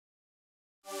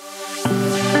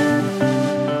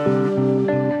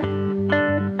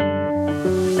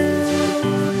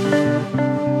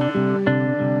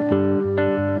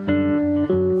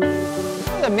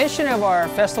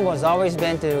festival has always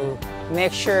been to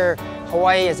make sure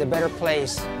Hawaii is a better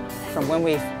place from when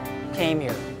we came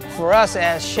here. For us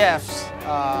as chefs,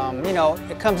 you know,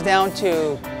 it comes down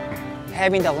to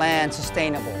having the land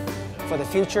sustainable for the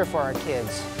future for our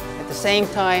kids. At the same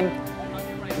time,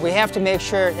 we have to make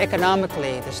sure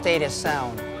economically the state is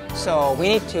sound. So we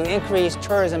need to increase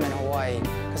tourism in Hawaii,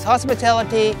 because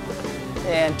hospitality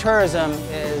and tourism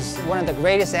is one of the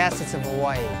greatest assets of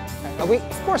Hawaii.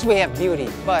 Of course we have beauty,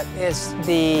 but it's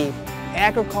the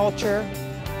agriculture,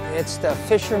 it's the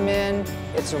fishermen,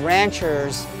 it's the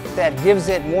ranchers that gives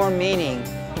it more meaning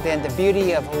than the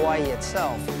beauty of Hawaii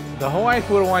itself. The Hawaiʻi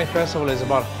Food Wine Festival is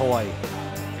about Hawaii.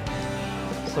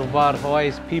 It's about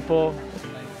Hawaii's people,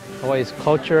 Hawaii's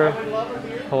culture,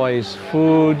 Hawaii's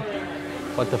food,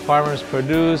 what the farmers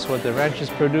produce, what the ranchers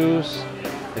produce,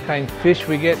 the kind of fish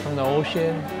we get from the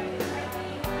ocean.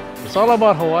 It's all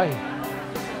about Hawaii.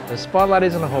 The spotlight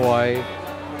is on Hawaii.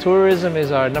 Tourism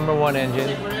is our #1 engine.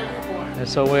 And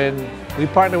so when we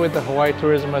partner with the Hawaii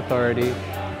Tourism Authority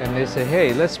and they say,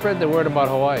 hey, let's spread the word about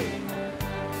Hawaii.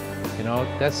 You know,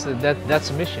 that's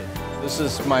the mission. This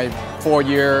is my 4th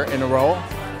year in a row.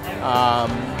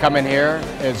 Coming here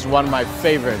is one of my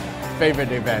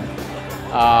favorite events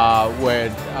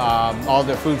with all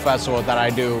the food festivals that I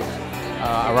do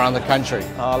around the country.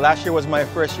 Last year was my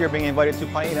first year being invited to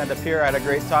Paine at the pier. I had a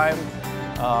great time.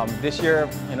 This year,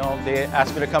 you know, they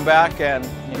asked me to come back, and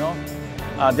you know,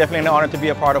 definitely an honor to be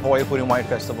a part of Hawaiʻi Food Wine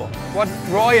Festival. What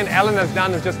Roy and Alan have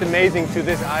done is just amazing to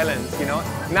this island. You know,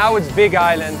 now it's Big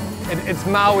Island. It's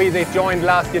Maui. They joined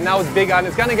last year. Now it's Big Island.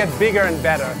 It's going to get bigger and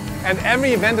better. And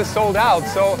every event is sold out,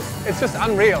 so it's just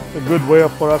unreal. It's a good way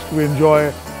for us to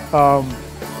enjoy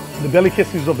the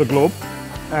delicacies of the globe,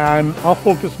 and our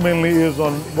focus mainly is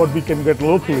on what we can get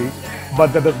locally,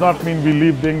 but that does not mean we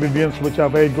leave the ingredients which are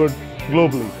very good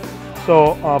globally.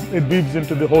 So it weaves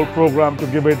into the whole program to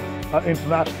give it an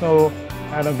international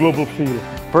and a global feel.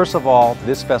 First of all,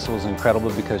 this festival is incredible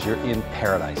because you're in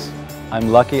paradise. I'm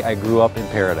lucky I grew up in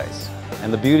paradise.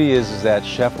 And the beauty is that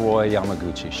Chef Roy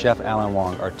Yamaguchi, Chef Alan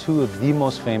Wong are two of the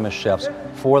most famous chefs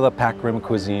for the Pac Rim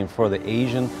cuisine, for the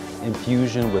Asian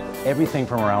infusion with everything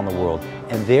from around the world.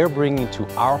 And they're bringing to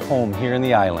our home here in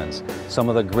the islands some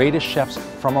of the greatest chefs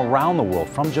from around the world,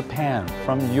 from Japan,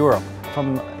 from Europe,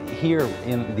 from here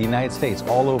in the United States,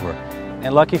 all over.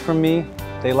 And lucky for me,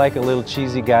 they like a little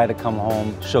cheesy guy to come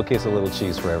home, showcase a little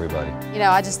cheese for everybody. You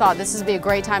know, I just thought this would be a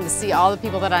great time to see all the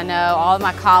people that I know, all of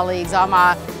my colleagues, all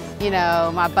my, you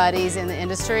know, my buddies in the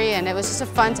industry, and it was just a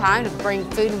fun time to bring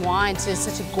food and wine to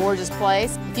such a gorgeous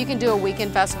place. If you can do a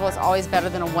weekend festival, it's always better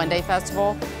than a one-day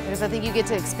festival, because I think you get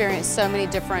to experience so many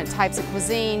different types of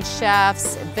cuisine,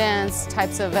 chefs, events,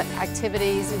 types of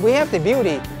activities. We have the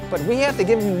beauty, but we have to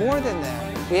give them more than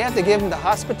that. We have to give them the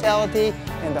hospitality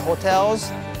and the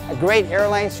hotels, a great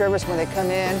airline service when they come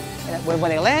in, and when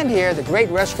they land here, the great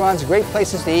restaurants, great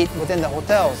places to eat within the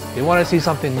hotels. They want to see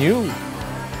something new.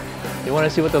 They want to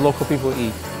see what the local people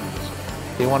eat.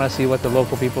 They want to see what the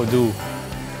local people do,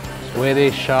 where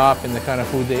they shop and the kind of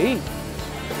food they eat.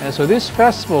 And so this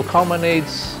festival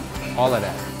culminates all of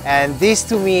that. And this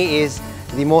to me is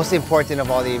the most important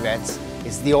of all the events.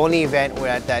 It's the only event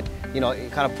where that, you know,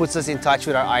 it kind of puts us in touch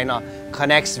with our aina,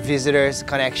 connects visitors,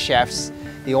 connects chefs.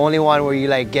 The only one where you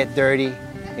like get dirty,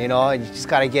 you know, and you just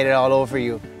gotta get it all over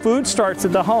you. Food starts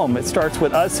at the home. It starts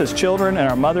with us as children and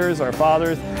our mothers, our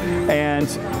fathers, and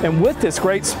with this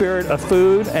great spirit of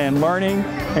food and learning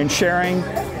and sharing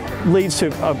leads to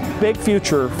a big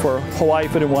future for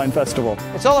Hawaiʻi Food and Wine Festival.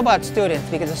 It's all about students,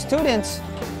 because the students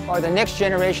are the next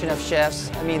generation of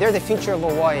chefs. I mean, they're the future of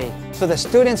Hawaii. So the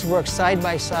students work side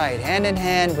by side, hand in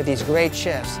hand with these great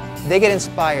chefs. They get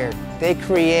inspired, they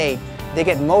create, they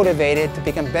get motivated to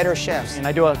become better chefs. And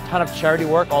I do a ton of charity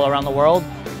work all around the world,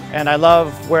 and I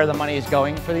love where the money is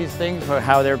going for these things, for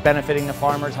how they're benefiting the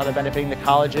farmers, how they're benefiting the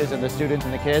colleges and the students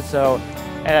and the kids. So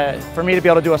for me to be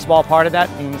able to do a small part of that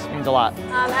means a lot.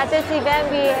 At this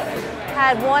event, we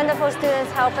had wonderful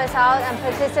students help us out and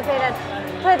participate and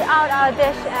put out our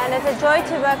dish, and it's a joy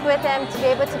to work with them, to be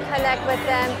able to connect with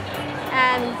them,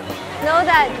 and know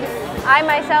that I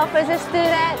myself was a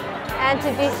student, and to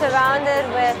be surrounded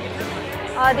with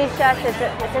all these chefs,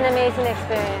 it's an amazing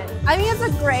experience. I think it's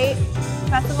a great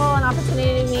festival, an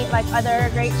opportunity to meet like other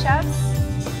great chefs,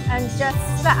 and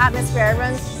just the atmosphere.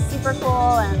 Everyone's super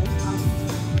cool, and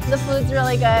the food's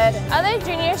really good. Other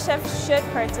junior chefs should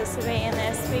participate in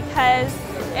this because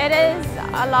it is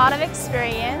a lot of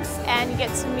experience, and you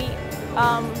get to meet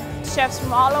chefs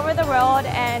from all over the world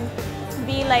and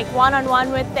be like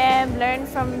one-on-one with them, learn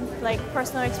from like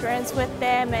personal experience with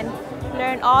them, and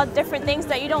learn all different things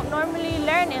that you don't normally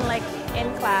learn in like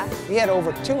in class. We had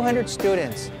over 200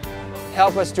 students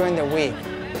help us during the week.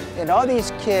 And all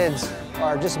these kids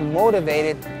are just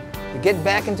motivated to get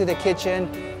back into the kitchen,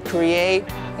 create,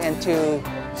 and to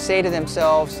say to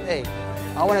themselves, hey,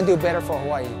 I want to do better for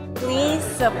Hawaii. Please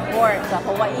support the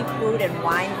Hawaiʻi Food and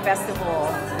Wine Festival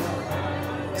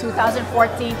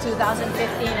 2014,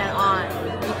 2015 and on,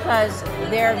 because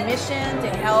their mission to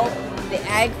help the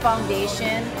Ag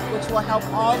Foundation, which will help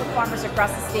all the farmers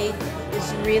across the state,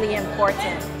 is really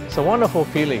important. It's a wonderful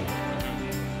feeling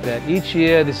that each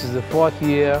year, this is the 4th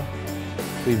year,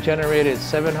 we've generated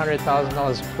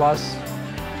 $700,000 plus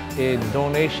in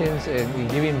donations and in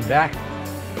giving back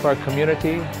to our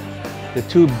community. The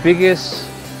two biggest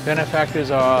benefactors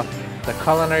are the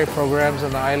culinary programs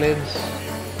on the islands,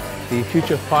 the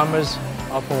future farmers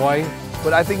of Hawaii.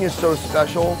 What I think is so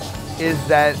special is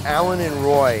that Alan and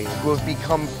Roy, who have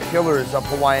become pillars of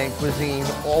Hawaiian cuisine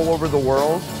all over the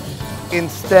world,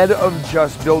 instead of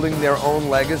just building their own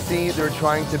legacy, they're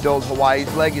trying to build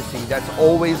Hawaii's legacy. That's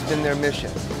always been their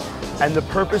mission. And the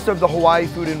purpose of the Hawaiʻi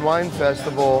Food and Wine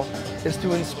Festival is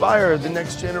to inspire the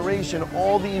next generation.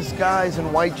 All these guys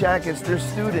in white jackets, they're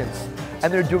students,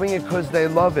 and they're doing it because they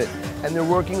love it. And they're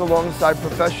working alongside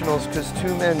professionals because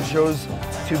two men chose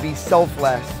to be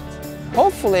selfless.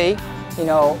 Hopefully, you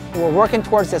know, we're working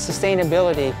towards the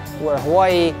sustainability where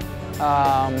Hawaii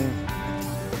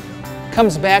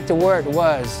comes back to where it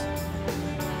was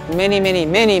many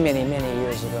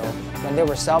years ago, when they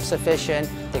were self-sufficient,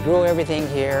 they grew everything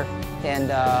here, and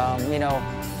you know,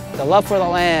 the love for the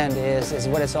land is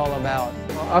what it's all about.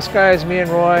 Us guys, me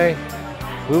and Roy,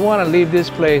 we want to leave this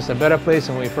place a better place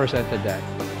than when we first entered that.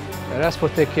 And that's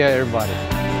what take care of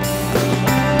everybody.